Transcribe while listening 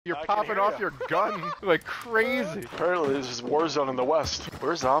You're popping off your gun like crazy. Apparently this is Warzone in the West.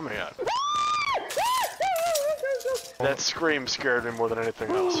 Where's Omni at? That scream scared me more than anything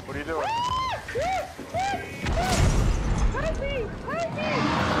else. What are you doing? Help me! Help me!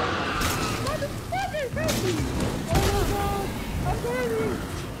 Motherfucker, help me! Oh my god! I'm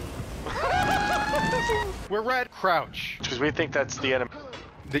burning! We're red. Crouch. Because we think that's the enemy.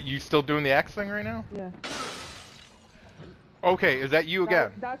 That you still doing the X thing right now? Yeah. Okay, is that you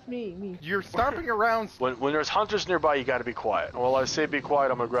again? That's me. You're stomping around. When there's hunters nearby, you gotta be quiet. While I say be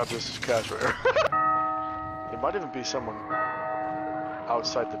quiet, I'm gonna grab this cash right here. There might even be someone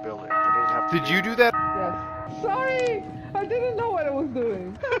outside the building. They didn't have to Did you do that? Yes. Sorry! I didn't know what I was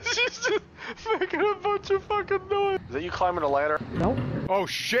doing. She's just making a bunch of fucking noise. Is that you climbing a ladder? Nope. Oh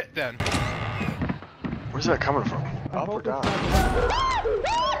shit then. Where's that coming from? Up or down?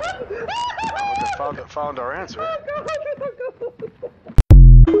 Okay, found our answer.